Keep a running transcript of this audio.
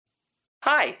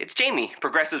Hi, it's Jamie,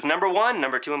 Progressive's #1,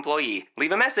 #2 employee.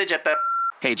 Leave a message at the...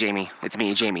 Hey, Jamie, it's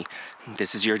me, Jamie.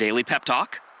 This is your daily pep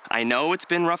talk. I know it's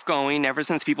been rough going ever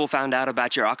since people found out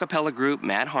about your a cappella group,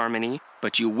 Mad Harmony,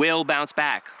 but you will bounce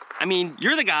back. I mean,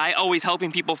 you're the guy always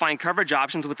helping people find coverage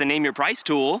options with the Name Your Price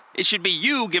tool. It should be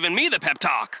you giving me the pep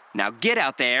talk. Now get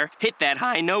out there, hit that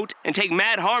high note, and take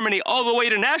Mad Harmony all the way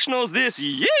to nationals this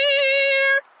year!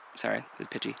 Sorry, it's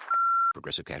pitchy.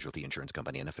 Progressive Casualty Insurance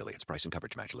Company and Affiliates. Price and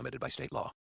coverage match limited by state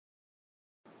law.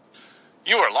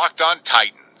 You are Locked On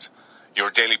Titans, your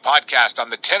daily podcast on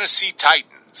the Tennessee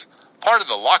Titans, part of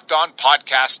the Locked On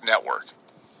Podcast Network.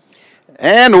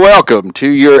 And welcome to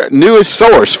your newest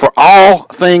source for all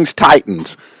things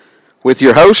Titans. With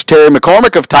your host, Terry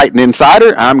McCormick of Titan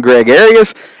Insider, I'm Greg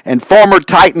Arias, and former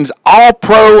Titans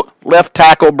All-Pro left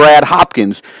tackle Brad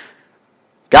Hopkins.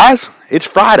 Guys, it's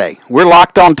Friday. We're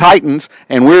Locked On Titans,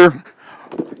 and we're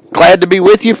glad to be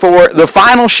with you for the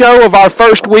final show of our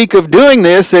first week of doing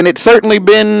this, and it's certainly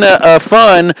been a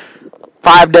fun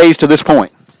 5 days to this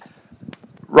point.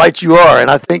 Right, you are,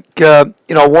 and I think,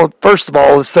 first of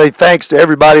all, let's say thanks to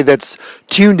everybody that's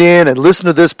tuned in and listened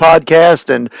to this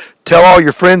podcast, and tell all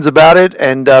your friends about it,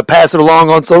 and pass it along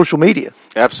on social media.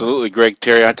 Absolutely, Greg,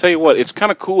 Terry. I tell you what, it's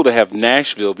kind of cool to have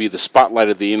Nashville be the spotlight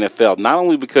of the NFL, not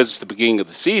only because it's the beginning of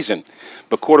the season,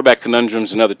 but quarterback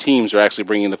conundrums and other teams are actually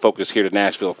bringing the focus here to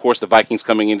Nashville. Of course, the Vikings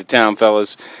coming into town,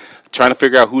 fellas, trying to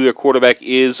figure out who their quarterback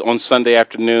is on Sunday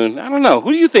afternoon. I don't know.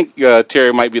 Who do you think,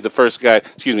 Terry, might be the first guy?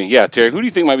 Terry, who do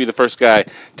you think might be the first guy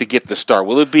to get the start?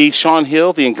 Will it be Shaun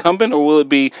Hill, the incumbent, or will it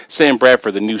be Sam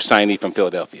Bradford, the new signee from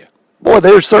Philadelphia? Boy,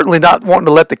 they're certainly not wanting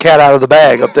to let the cat out of the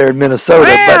bag up there in Minnesota.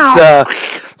 But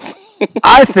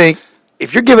I think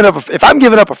if I'm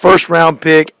giving up a first-round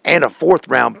pick and a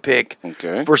fourth-round pick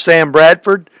for Sam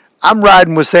Bradford, I'm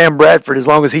riding with Sam Bradford as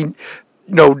long as he,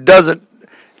 doesn't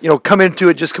come into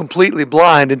it just completely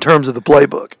blind in terms of the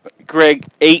playbook. Greg,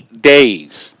 8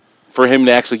 days for him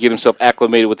to actually get himself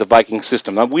acclimated with the Viking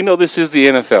system. Now, we know this is the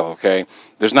NFL, okay?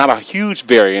 There's not a huge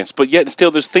variance, but yet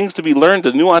still there's things to be learned,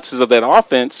 the nuances of that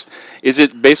offense. Is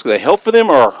it basically a help for them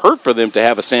or a hurt for them to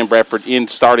have a Sam Bradford in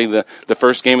starting the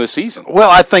first game of the season? Well,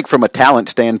 I think from a talent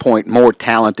standpoint, more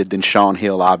talented than Shaun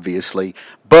Hill, obviously,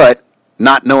 but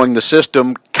not knowing the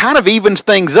system kind of evens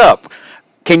things up.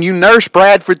 Can you nurse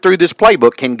Bradford through this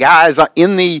playbook? Can guys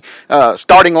in the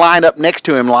starting lineup next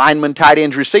to him, linemen, tight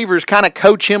ends, receivers, kind of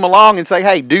coach him along and say,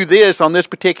 hey, do this on this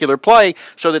particular play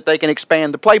so that they can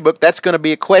expand the playbook? That's going to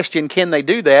be a question. Can they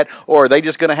do that? Or are they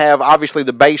just going to have, obviously,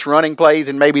 the base running plays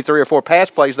and maybe 3 or 4 pass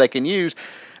plays they can use?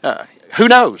 Who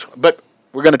knows? But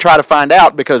we're going to try to find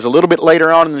out, because a little bit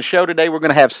later on in the show today, we're going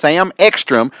to have Sam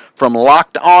Ekstrom from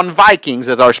Locked On Vikings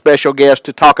as our special guest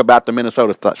to talk about the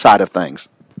Minnesota side of things.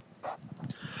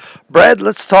 Brad,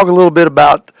 let's talk a little bit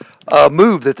about a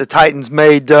move that the Titans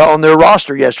made on their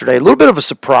roster yesterday. A little bit of a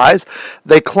surprise.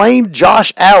 They claimed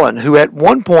Josh Allen, who at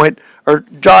one point, or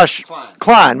Josh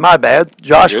Klein,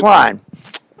 Josh Klein,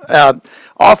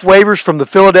 off waivers from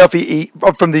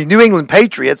the New England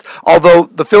Patriots, although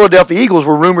the Philadelphia Eagles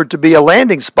were rumored to be a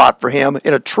landing spot for him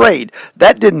in a trade.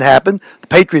 That didn't happen. The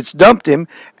Patriots dumped him,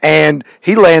 and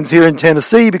he lands here in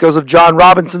Tennessee because of John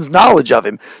Robinson's knowledge of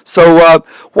him. So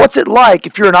what's it like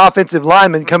if you're an offensive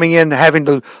lineman coming in having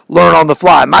to learn on the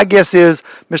fly? My guess is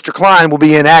Mr. Klein will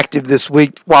be inactive this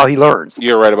week while he learns.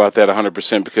 You're right about that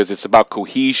 100%, because it's about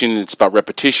cohesion and it's about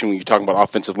repetition when you're talking about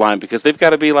offensive line, because they've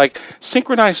got to be like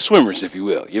synchronized swimmers, if you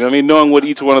will. You know what I mean? Knowing what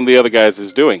each one of the other guys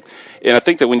is doing. And I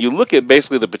think that when you look at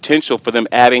basically the potential for them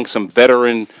adding some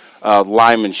veteran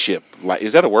linemanship.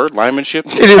 Is that a word? Linemanship?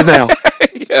 It is now.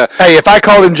 Yeah. Hey, if I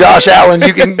call him Josh Allen,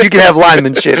 you can have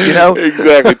linemanship,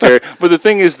 Exactly, Terry. But the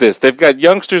thing is this. They've got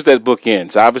youngsters that book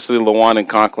ends. Obviously, Lewan and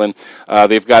Conklin.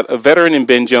 They've got a veteran in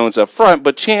Ben Jones up front,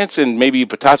 but Chance and maybe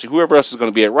Patasi, whoever else is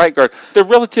going to be at right guard, they're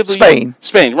relatively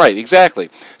Spain, right, exactly.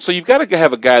 So you've got to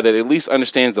have a guy that at least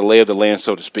understands the lay of the land,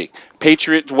 so to speak.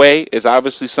 Patriot way is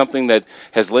obviously something that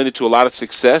has led to a lot of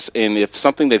success, and if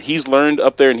something that he's learned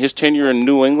up there in his tenure in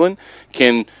New England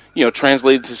can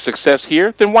translate to success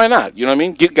here, then why not? You know what I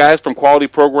mean? Get guys from quality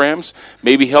programs,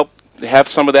 maybe help have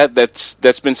some of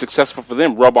that's been successful for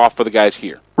them rub off for the guys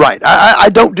here. Right. I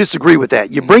don't disagree with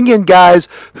that. You bring in guys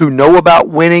who know about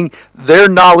winning. Their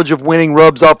knowledge of winning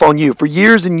rubs off on you. For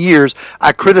years and years,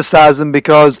 I criticized them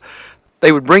because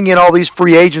they would bring in all these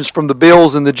free agents from the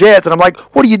Bills and the Jets, and I'm like,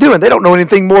 what are you doing? They don't know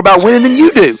anything more about winning than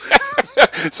you do.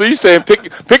 So you're saying pick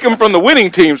them from the winning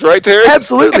teams, right, Terry?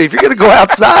 Absolutely. If you're going to go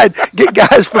outside, get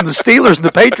guys from the Steelers and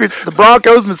the Patriots, the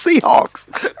Broncos and the Seahawks.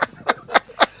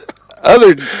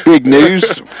 Other big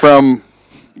news from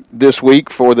this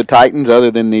week for the Titans, other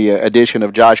than the addition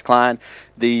of Josh Klein,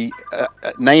 the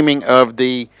naming of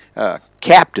the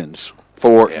captains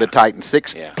for the Titans.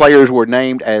 Six players were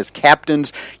named as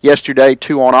captains yesterday,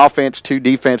 2 on offense, 2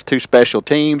 defense, 2 special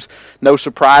teams. No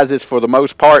surprises for the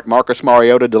most part. Marcus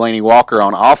Mariota, Delaney Walker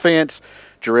on offense,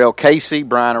 Jarrell Casey,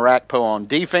 Brian Arakpo on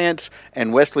defense,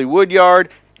 and Wesley Woodyard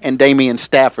and Damian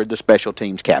Stafford, the special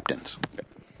teams captains.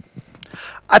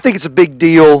 I think it's a big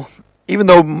deal, even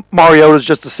though Mariota's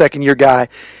just a second-year guy.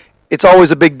 It's always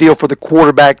a big deal for the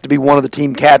quarterback to be one of the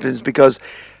team captains because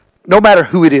no matter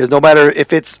who it is, no matter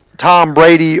if it's Tom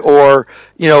Brady or,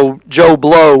 Joe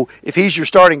Blow, if he's your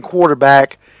starting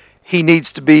quarterback, he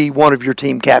needs to be one of your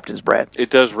team captains, Brad.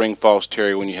 It does ring false,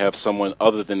 Terry, when you have someone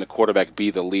other than the quarterback be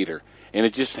the leader. And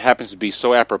it just happens to be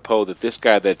so apropos that this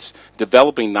guy that's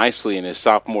developing nicely in his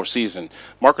sophomore season,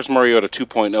 Marcus Mariota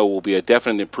 2.0, will be a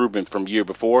definite improvement from year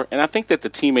before. And I think that the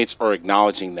teammates are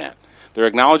acknowledging that. They're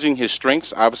acknowledging his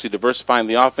strengths, obviously diversifying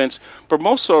the offense, but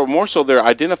more so they're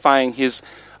identifying his,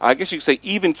 I guess you could say,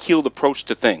 even-keeled approach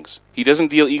to things. He doesn't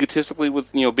deal egotistically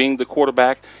with being the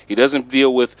quarterback. He doesn't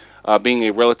deal with being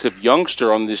a relative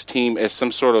youngster on this team as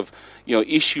some sort of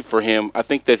issue for him. I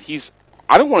think that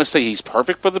I don't want to say he's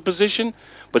perfect for the position,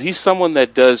 but he's someone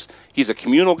that he's a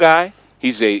communal guy.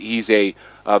 He's a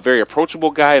very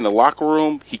approachable guy in the locker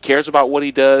room. He cares about what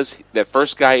he does. That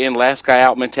first guy in, last guy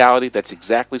out mentality, that's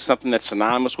exactly something that's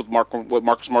synonymous with what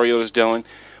Marcus Mariota is doing.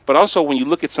 But also when you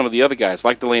look at some of the other guys,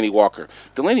 like Delaney Walker,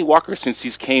 since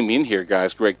he's came in here,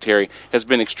 guys, Greg Terry, has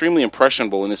been extremely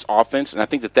impressionable in this offense, and I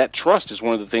think that trust is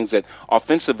one of the things that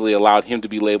offensively allowed him to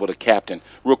be labeled a captain.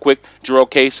 Real quick, Jarrell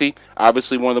Casey,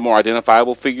 obviously one of the more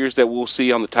identifiable figures that we'll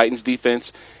see on the Titans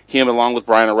defense. Him along with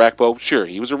Brian Arakpo, sure,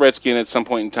 he was a Redskin at some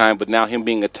point in time, but now him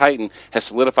being a Titan has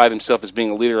solidified himself as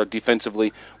being a leader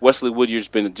defensively. Wesley Woodyard's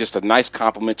been just a nice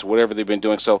compliment to whatever they've been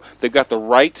doing. So they've got the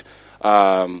right,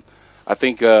 the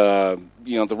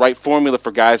right formula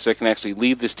for guys that can actually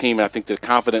lead this team, and I think that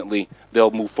confidently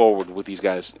they'll move forward with these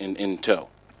guys in tow.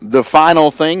 The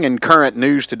final thing in current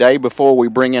news today before we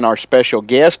bring in our special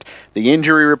guest, the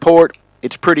injury report.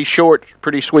 It's pretty short,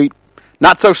 pretty sweet.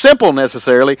 Not so simple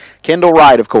necessarily. Kendall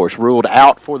Wright, of course, ruled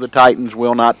out for the Titans,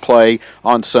 will not play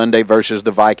on Sunday versus the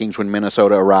Vikings when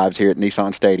Minnesota arrives here at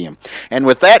Nissan Stadium. And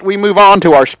with that, we move on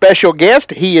to our special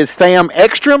guest. He is Sam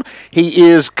Ekstrom. He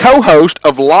is co-host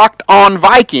of Locked On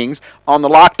Vikings on the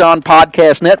Locked On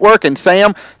Podcast Network. And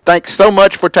Sam, thanks so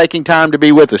much for taking time to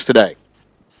be with us today.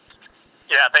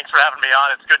 Yeah, thanks for having me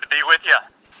on. It's good to be with you.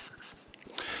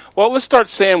 Well, let's start,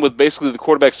 Sam, with basically the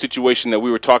quarterback situation that we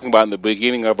were talking about in the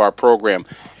beginning of our program.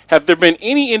 Have there been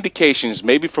any indications,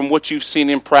 maybe from what you've seen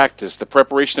in practice, the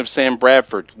preparation of Sam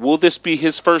Bradford? Will this be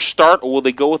his first start, or will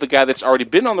they go with a guy that's already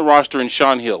been on the roster in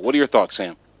Shaun Hill? What are your thoughts,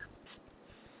 Sam?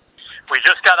 We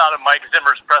just got out of Mike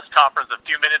Zimmer's press conference a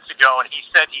few minutes ago, and he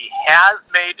said he has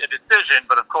made a decision,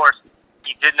 but of course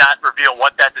he did not reveal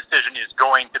what that decision is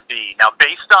going to be. Now,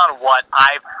 based on what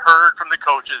I've heard from the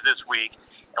coaches this week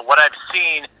and what I've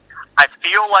seen, I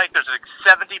feel like there's a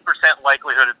 70%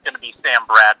 likelihood it's going to be Sam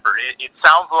Bradford. It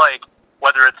sounds like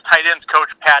whether it's tight ends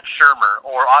coach Pat Shurmur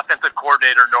or offensive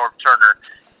coordinator Norv Turner,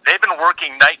 they've been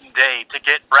working night and day to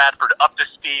get Bradford up to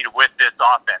speed with this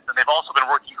offense. And they've also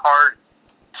been working hard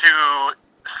to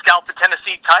scout the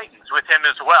Tennessee Titans with him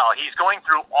as well. He's going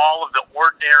through all of the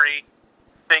ordinary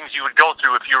things you would go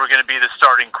through if you were going to be the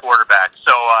starting quarterback.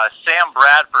 So Sam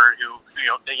Bradford, who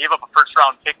they gave up a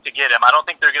first-round pick to get him, I don't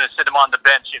think they're going to sit him on the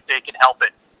bench if they can help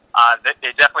it.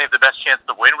 They definitely have the best chance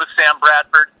to win with Sam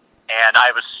Bradford, and I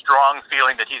have a strong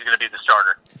feeling that he's going to be the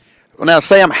starter. Well, now,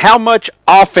 Sam, how much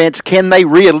offense can they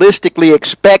realistically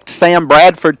expect Sam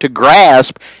Bradford to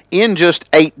grasp in just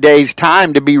 8 days'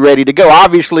 time to be ready to go?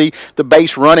 Obviously, the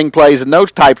base running plays and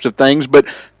those types of things, but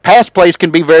pass plays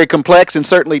can be very complex, and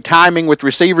certainly timing with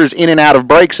receivers in and out of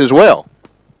breaks as well.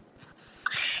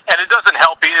 And it doesn't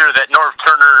help either that Norv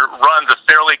Turner runs a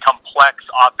fairly complex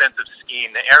offensive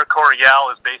scheme. The Air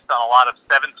Coryell is based on a lot of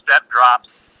 7-step drops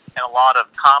and a lot of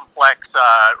complex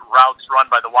routes run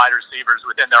by the wide receivers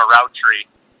within their route tree.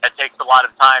 It takes a lot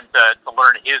of time to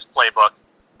learn his playbook.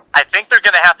 I think they're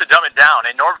going to have to dumb it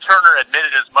down, and Norv Turner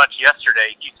admitted as much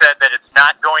yesterday. He said that it's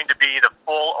not going to be the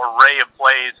full array of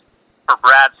plays for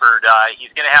Bradford.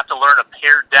 He's going to have to learn a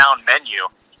pared-down menu.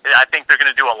 I think they're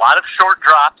going to do a lot of short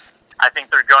drops. I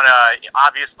think they're going to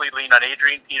obviously lean on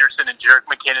Adrian Peterson and Jerick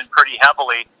McKinnon pretty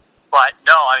heavily. But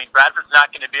no, I mean, Bradford's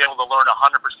not going to be able to learn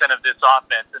 100% of this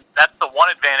offense. And that's the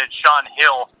one advantage Shaun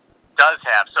Hill does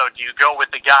have. So do you go with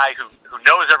the guy who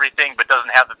knows everything but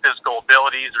doesn't have the physical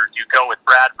abilities, or do you go with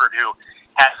Bradford who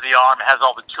has the arm, has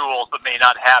all the tools, but may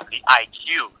not have the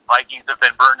IQ? Vikings have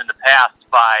been burned in the past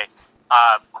by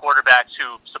quarterbacks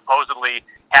who supposedly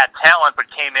had talent but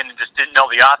came in and just didn't know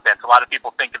the offense. A lot of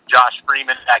people think of Josh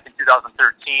Freeman back in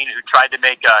 2013, who tried to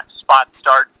make a spot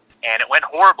start, and it went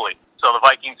horribly. So the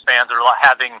Vikings fans are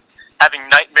having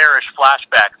nightmarish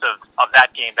flashbacks of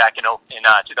that game back in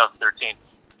 2013.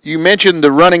 You mentioned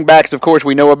the running backs. Of course,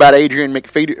 we know about Adrian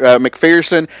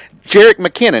McPherson. Jerick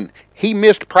McKinnon, he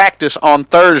missed practice on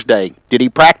Thursday. Did he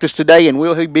practice today, and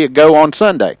will he be a go on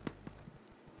Sunday?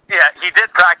 Yeah, he did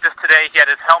practice today. He had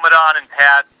his helmet on and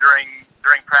pads during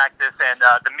practice, and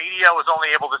the media was only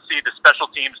able to see the special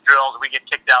teams drills. We get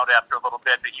kicked out after a little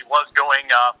bit, but he was going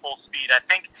full speed. I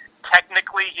think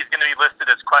technically he's going to be listed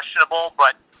as questionable,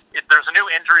 but there's a new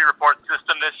injury report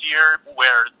system this year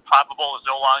where probable is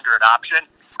no longer an option.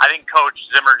 I think Coach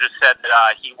Zimmer just said that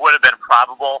he would have been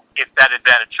probable if that had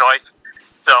been a choice.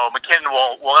 So McKinnon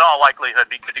will in all likelihood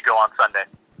be good to go on Sunday.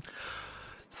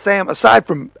 Sam, aside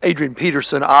from Adrian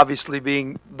Peterson obviously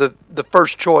being the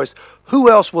first choice, who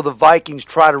else will the Vikings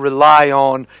try to rely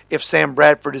on if Sam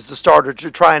Bradford is the starter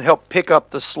to try and help pick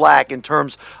up the slack in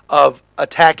terms of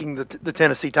attacking the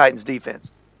Tennessee Titans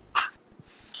defense?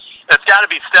 It's got to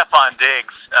be Stephon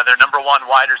Diggs, their number one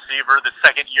wide receiver, the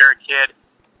second-year kid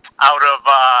out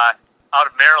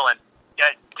of Maryland.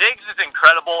 Yeah, Diggs is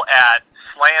incredible at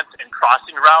slants and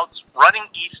crossing routes, running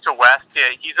east to west.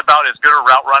 He's about as good a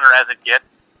route runner as it gets.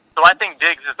 So I think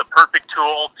Diggs is the perfect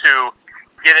tool to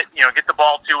get the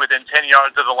ball to within 10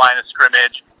 yards of the line of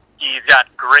scrimmage. He's got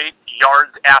great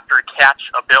yards after catch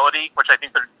ability, which I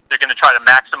think they're going to try to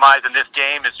maximize in this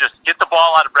game. Is just get the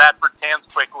ball out of Bradford's hands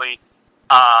quickly,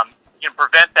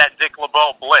 prevent that Dick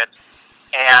LeBeau blitz,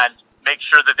 and make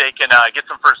sure that they can get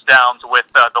some first downs with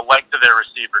the legs of their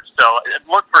receivers. So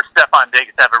look for Stephon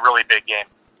Diggs to have a really big game.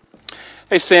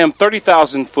 Hey, Sam,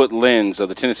 30,000-foot lens of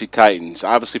the Tennessee Titans,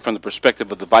 obviously from the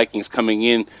perspective of the Vikings coming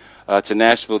in to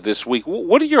Nashville this week.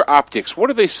 What are your optics? What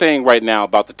are they saying right now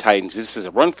about the Titans? Is this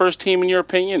a run-first team in your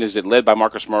opinion? Is it led by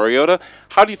Marcus Mariota?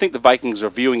 How do you think the Vikings are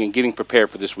viewing and getting prepared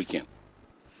for this weekend?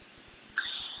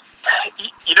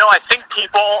 I think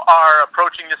people are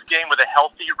approaching this game with a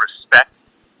healthy respect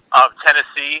of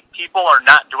Tennessee. People are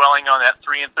not dwelling on that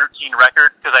 3-13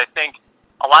 record because I think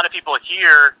a lot of people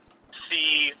here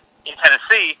see in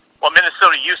Tennessee what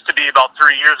Minnesota used to be about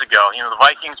 3 years ago. The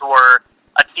Vikings were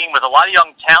a team with a lot of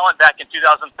young talent back in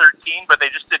 2013, but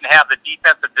they just didn't have the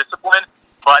defensive discipline.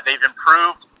 But they've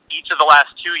improved each of the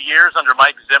last 2 years under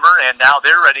Mike Zimmer, and now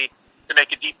they're ready to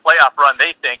make a deep playoff run,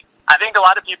 they think. I think a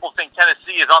lot of people think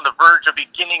Tennessee is on the verge of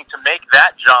beginning to make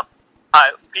that jump.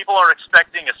 People are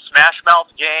expecting a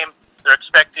smash-mouth game. They're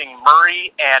expecting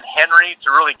Murray and Henry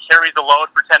to really carry the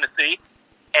load for Tennessee.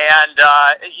 And,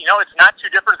 it's not too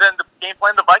different than the game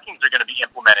plan the Vikings are going to be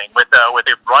implementing with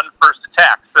a run-first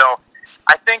attack. So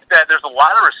I think that there's a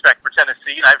lot of respect for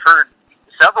Tennessee, and I've heard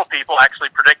several people actually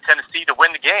predict Tennessee to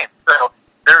win the game. So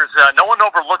there's no one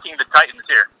overlooking the Titans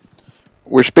here.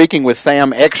 We're speaking with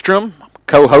Sam Ekstrom,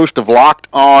 co-host of Locked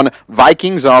On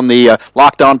Vikings on the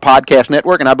Locked On Podcast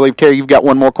Network, and I believe, Terry, you've got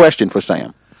one more question for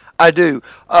Sam. I do.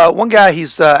 One guy,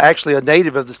 he's actually a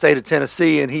native of the state of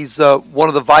Tennessee, and he's one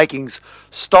of the Vikings'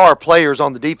 star players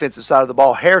on the defensive side of the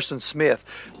ball, Harrison Smith.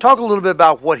 Talk a little bit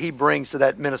about what he brings to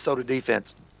that Minnesota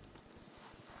defense.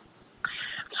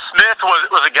 Smith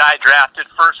was a guy drafted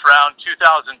first round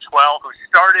 2012 who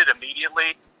started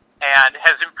immediately and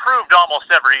has improved almost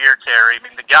every year, Terry. I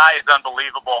mean, the guy is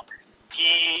unbelievable.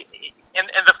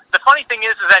 The funny thing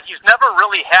is that he's never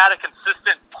really had a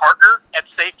consistent partner at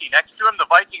safety next to him. The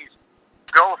Vikings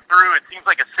go through, it seems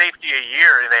like a safety a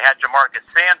year. They had Jamarcus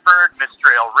Sanford,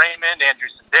 Mistrail Raymond, Andrew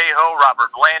Sendejo,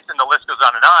 Robert Blanton, the list goes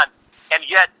on. And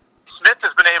yet, Smith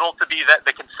has been able to be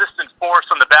the consistent force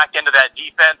on the back end of that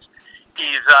defense.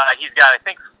 He's got, I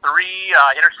think, 3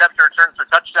 interception returns for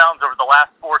touchdowns over the last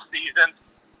 4 seasons.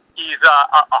 He's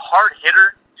a hard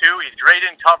hitter, too. He's great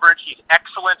in coverage. He's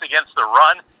excellent against the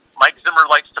run. Mike Zimmer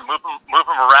likes to move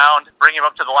him around, bring him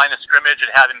up to the line of scrimmage,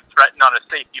 and have him threaten on a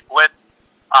safety blitz.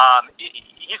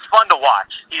 He's fun to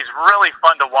watch. He's really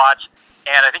fun to watch,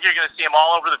 and I think you're going to see him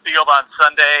all over the field on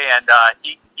Sunday. And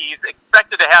he's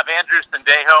expected to have Andrew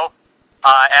Sendejo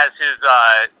as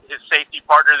his safety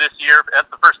partner this year. That's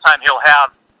the first time he'll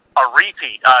have a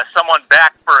repeat, someone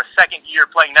back for a second year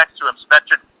playing next to him. So that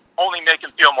should only make him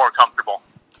feel more comfortable.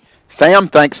 Sam,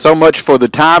 thanks so much for the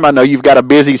time. I know you've got a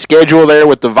busy schedule there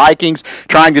with the Vikings,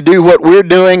 trying to do what we're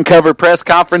doing, cover press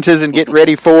conferences and get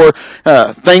ready for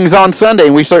things on Sunday.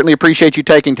 And we certainly appreciate you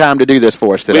taking time to do this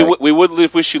for us today. We would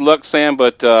wish you luck, Sam,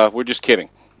 but we're just kidding.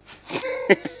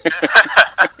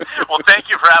 Well, thank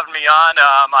you for having me on.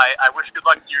 I wish good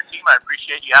luck to your team. I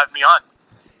appreciate you having me on.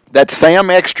 That's Sam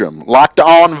Ekstrom, Locked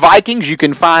On Vikings. You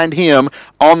can find him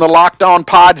on the Locked On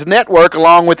Pods network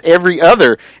along with every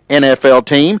other NFL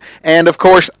team. And, of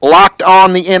course, Locked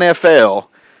On the NFL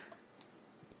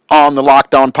on the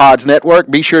Locked On Pods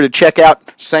network. Be sure to check out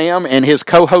Sam and his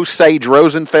co-host Sage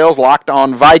Rosenfels, Locked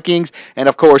On Vikings, and,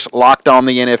 of course, Locked On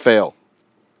the NFL.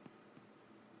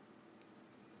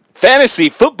 Fantasy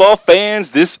football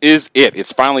fans, this is it.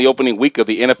 It's finally opening week of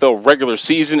the NFL regular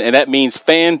season, and that means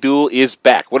FanDuel is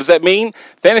back. What does that mean?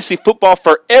 Fantasy football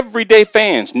for everyday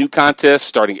fans. New contests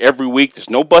starting every week.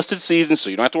 There's no busted season, so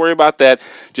you don't have to worry about that.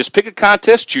 Just pick a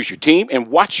contest, choose your team, and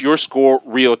watch your score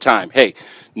real time. Hey,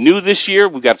 new this year,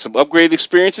 we've got some upgraded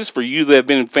experiences for you that have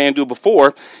been in FanDuel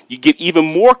before. You get even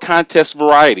more contest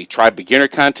variety. Try beginner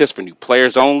contests for new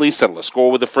players only. Settle a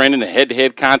score with a friend in a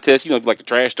head-to-head contest. You know, like a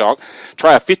trash talk.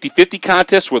 Try a 50-50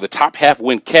 contest where the top half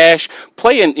win cash.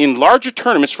 Play in larger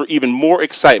tournaments for even more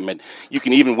excitement. You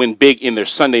can even win big in their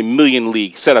Sunday Million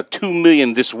League. Set up $2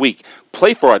 million this week.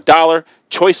 Play for $1.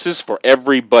 Choices for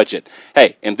every budget.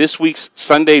 Hey, and this week's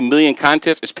Sunday Million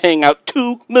Contest is paying out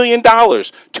 $2 million,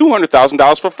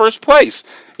 $200,000 for first place.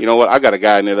 You know what? I got a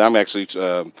guy in there that I'm actually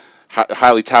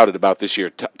highly touted about this year.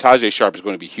 Tajay Sharp is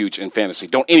going to be huge in fantasy.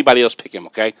 Don't anybody else pick him,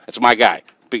 okay? That's my guy.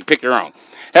 Pick your own.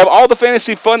 Have all the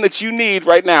fantasy fun that you need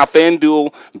right now.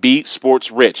 FanDuel, be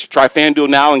sports rich. Try FanDuel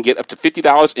now and get up to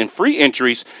 $50 in free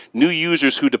entries. New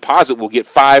users who deposit will get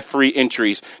 5 free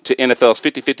entries to NFL's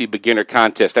 50-50 beginner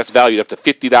contest. That's valued up to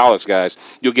 $50, guys.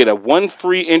 You'll get a 1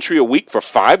 free entry a week for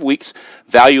 5 weeks.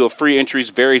 Value of free entries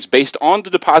varies based on the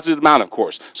deposited amount, of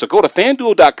course. So go to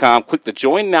FanDuel.com, click the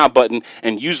Join Now button,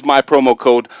 and use my promo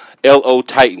code LO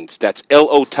Titans. That's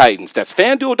LO Titans. That's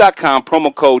FanDuel.com,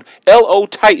 promo code LO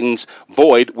Titans,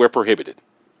 void where prohibited.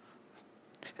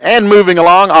 And moving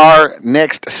along, our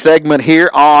next segment here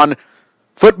on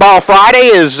Football Friday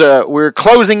is we're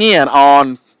closing in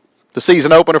on the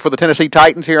season opener for the Tennessee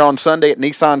Titans here on Sunday at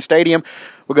Nissan Stadium.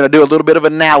 We're going to do a little bit of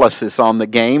analysis on the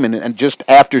game, and just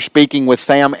after speaking with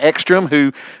Sam Ekstrom,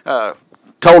 who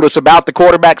told us about the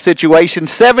quarterback situation,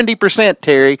 70%,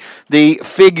 Terry, the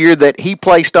figure that he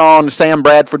placed on Sam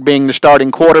Bradford being the starting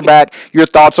quarterback. Your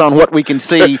thoughts on what we can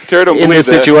see in this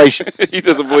situation? He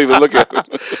doesn't believe it. Look at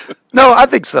him. No, I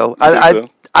think so.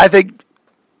 I think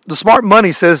the smart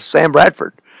money says Sam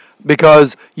Bradford,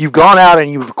 because you've gone out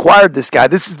and you've acquired this guy.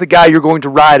 This is the guy you're going to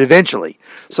ride eventually.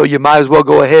 So you might as well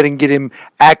go ahead and get him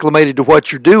acclimated to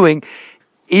what you're doing,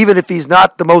 even if he's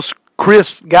not the most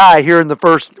crisp guy here in the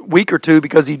first week or two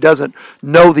because he doesn't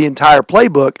know the entire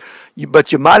playbook.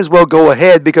 But you might as well go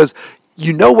ahead because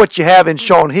you know what you have in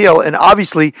Shaun Hill, and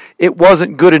obviously it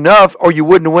wasn't good enough or you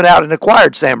wouldn't have went out and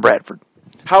acquired Sam Bradford.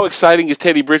 How exciting is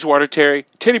Teddy Bridgewater, Terry?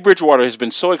 Teddy Bridgewater has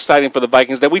been so exciting for the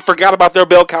Vikings that we forgot about their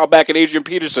bell cow back at Adrian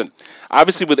Peterson.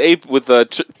 Obviously, with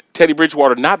Teddy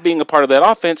Bridgewater not being a part of that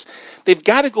offense, they've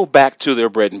got to go back to their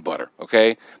bread and butter,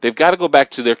 okay? They've got to go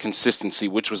back to their consistency,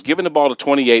 which was giving the ball to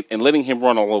 28 and letting him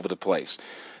run all over the place.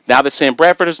 Now that Sam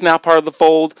Bradford is now part of the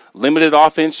fold, limited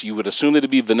offense, you would assume that to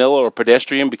be vanilla or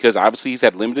pedestrian because obviously he's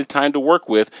had limited time to work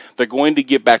with. They're going to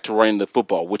get back to running the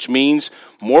football, which means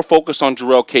more focus on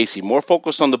Jarrell Casey, more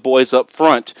focus on the boys up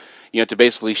front, to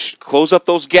basically close up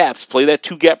those gaps, play that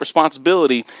 2-gap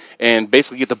responsibility, and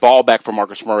basically get the ball back for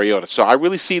Marcus Mariota. So I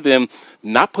really see them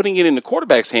not putting it in the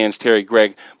quarterback's hands, Terry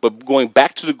Gregg, but going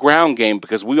back to the ground game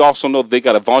because we also know that they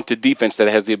got a vaunted defense that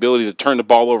has the ability to turn the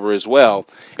ball over as well.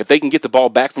 If they can get the ball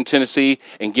back from Tennessee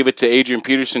and give it to Adrian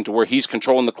Peterson to where he's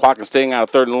controlling the clock and staying out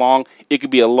of 3rd and long, it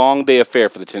could be a long day affair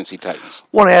for the Tennessee Titans.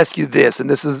 I want to ask you this, and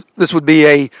this would be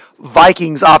a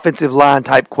Vikings offensive line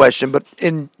type question, but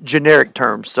in generic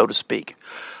terms, so to speak.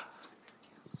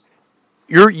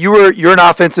 You're an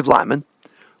offensive lineman.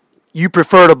 You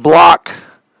prefer to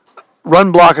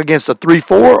run block against a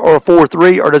 3-4 or a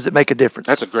 4-3, or does it make a difference?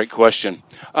 That's a great question.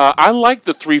 I like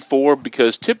the 3-4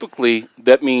 because typically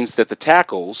that means that the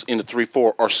tackles in the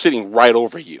 3-4 are sitting right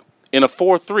over you. In a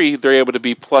 4-3, they're able to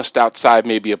be plussed outside,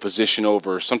 maybe a position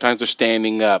over. Sometimes they're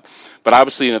standing up. But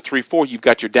obviously in a 3-4, you've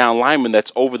got your down lineman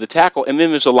that's over the tackle, and then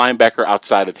there's a linebacker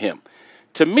outside of him.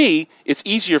 To me, it's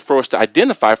easier for us to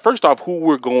identify, first off, who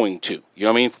we're going to. You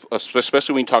know what I mean?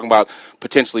 Especially when you're talking about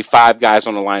potentially 5 guys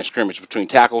on the line of scrimmage between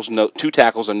 2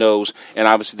 tackles, a nose, and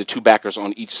obviously the 2 backers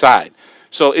on each side.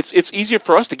 So it's easier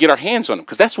for us to get our hands on them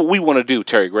because that's what we want to do,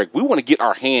 Terry Gregg. We want to get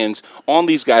our hands on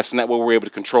these guys, and that way we're able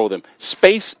to control them.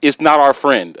 Space is not our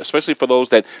friend, especially for those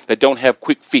that don't have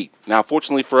quick feet. Now,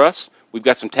 fortunately for us, we've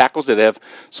got some tackles that have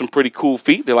some pretty cool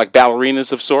feet. They're like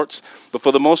ballerinas of sorts. But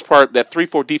for the most part, that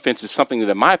 3-4 defense is something that,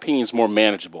 in my opinion, is more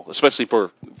manageable, especially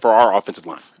for our offensive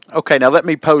line. Okay, now let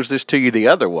me pose this to you the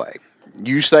other way.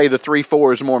 you say the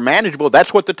 3-4 is more manageable.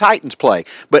 That's what the Titans play.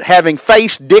 But having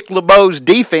faced Dick LeBeau's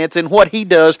defense and what he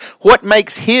does, what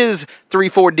makes his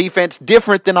 3-4 defense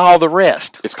different than all the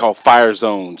rest? It's called fire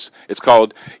zones. It's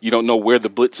called you don't know where the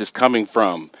blitz is coming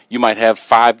from. You might have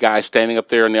 5 guys standing up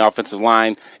there in the offensive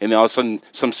line, and then all of a sudden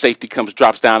some safety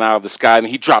drops down out of the sky, and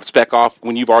he drops back off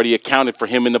when you've already accounted for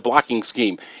him in the blocking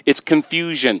scheme. It's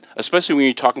confusion, especially when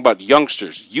you're talking about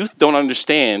youngsters. Youth don't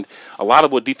understand a lot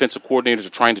of what defensive coordinators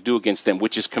are trying to do against them,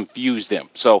 which is confuse them.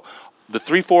 So the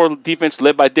 3-4 defense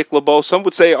led by Dick LeBeau, some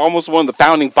would say almost one of the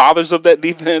founding fathers of that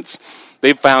defense,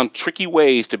 they've found tricky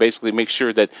ways to basically make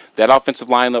sure that that offensive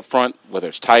line up front, whether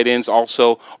it's tight ends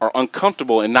also, are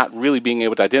uncomfortable and not really being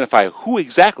able to identify who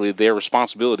exactly their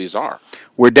responsibilities are.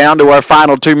 We're down to our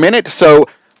final 2 minutes, so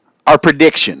our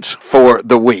predictions for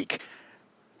the week.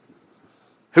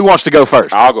 Who wants to go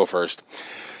first? I'll go first.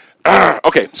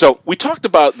 Okay, so we talked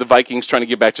about the Vikings trying to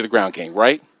get back to the ground game,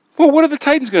 right? Well, what are the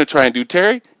Titans going to try and do,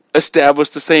 Terry? Establish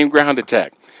the same ground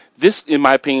attack. This, in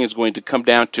my opinion, is going to come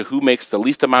down to who makes the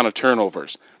least amount of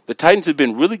turnovers. The Titans have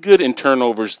been really good in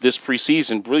turnovers this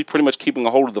preseason, really pretty much keeping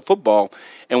a hold of the football.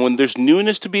 And when there's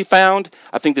newness to be found,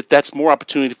 I think that that's more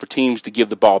opportunity for teams to give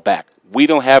the ball back. We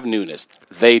don't have newness.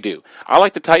 They do. I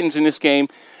like the Titans in this game.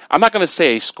 I'm not going to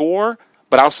say a score,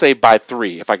 but I'll say by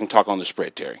 3 if I can talk on the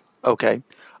spread, Terry. Okay.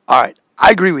 All right. I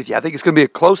agree with you. I think it's going to be a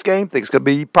close game. I think it's going to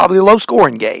be probably a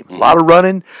low-scoring game. A lot of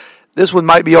running. This one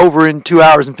might be over in 2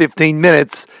 hours and 15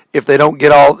 minutes if they don't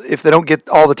get all the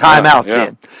timeouts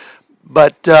in.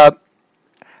 But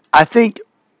I think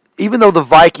even though the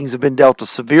Vikings have been dealt a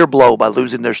severe blow by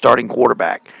losing their starting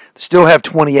quarterback, they still have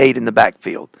 28 in the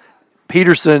backfield.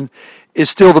 Peterson is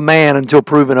still the man until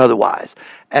proven otherwise.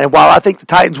 And while I think the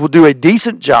Titans will do a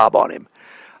decent job on him,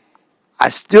 I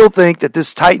still think that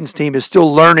this Titans team is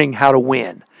still learning how to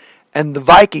win. And the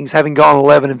Vikings, having gone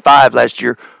 11-5 last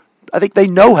year, I think they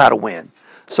know how to win.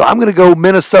 So I'm going to go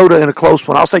Minnesota in a close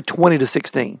one. I'll say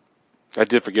 20-16. I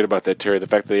did forget about that, Terry, the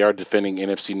fact that they are defending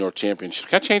NFC North Championship.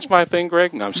 Can I change my thing,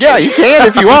 Greg? No, I'm just kidding. You can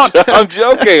if you want. I'm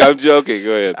joking.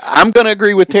 Go ahead. I'm going to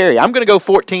agree with Terry. I'm going to go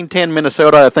 14-10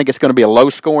 Minnesota. I think it's going to be a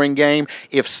low-scoring game.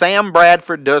 If Sam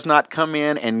Bradford does not come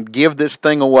in and give this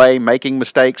thing away, making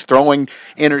mistakes, throwing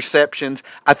interceptions,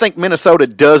 I think Minnesota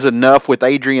does enough with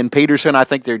Adrian Peterson. I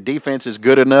think their defense is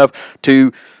good enough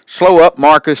to slow up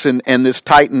Marcus and this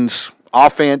Titans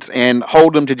offense and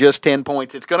hold them to just 10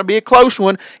 points. It's going to be a close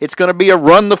one. It's going to be a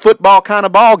run-the-football kind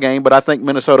of ball game, but I think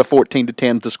Minnesota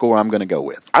 14-10 is the score I'm going to go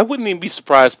with. I wouldn't even be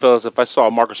surprised, fellas, if I saw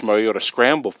Marcus Mariota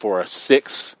scramble for a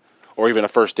 6 or even a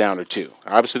first down or 2.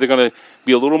 Obviously, they're going to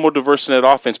be a little more diverse in that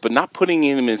offense, but not putting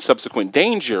him in subsequent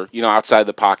danger, outside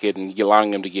the pocket and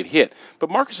allowing him to get hit. But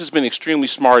Marcus has been extremely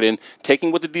smart in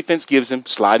taking what the defense gives him,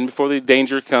 sliding before the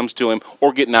danger comes to him,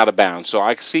 or getting out of bounds. So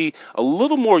I see a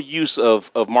little more use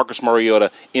of Marcus Mariota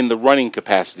in the running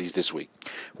capacities this week.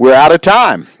 We're out of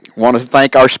time. I want to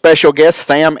thank our special guest,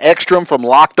 Sam Ekstrom from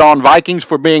Locked On Vikings,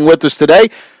 for being with us today.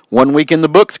 1 week in the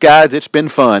books, guys. It's been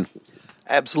fun.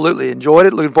 Absolutely. Enjoyed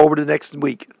it. Looking forward to next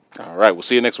week. All right. We'll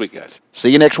see you next week, guys. See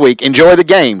you next week. Enjoy the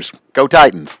games. Go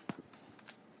Titans.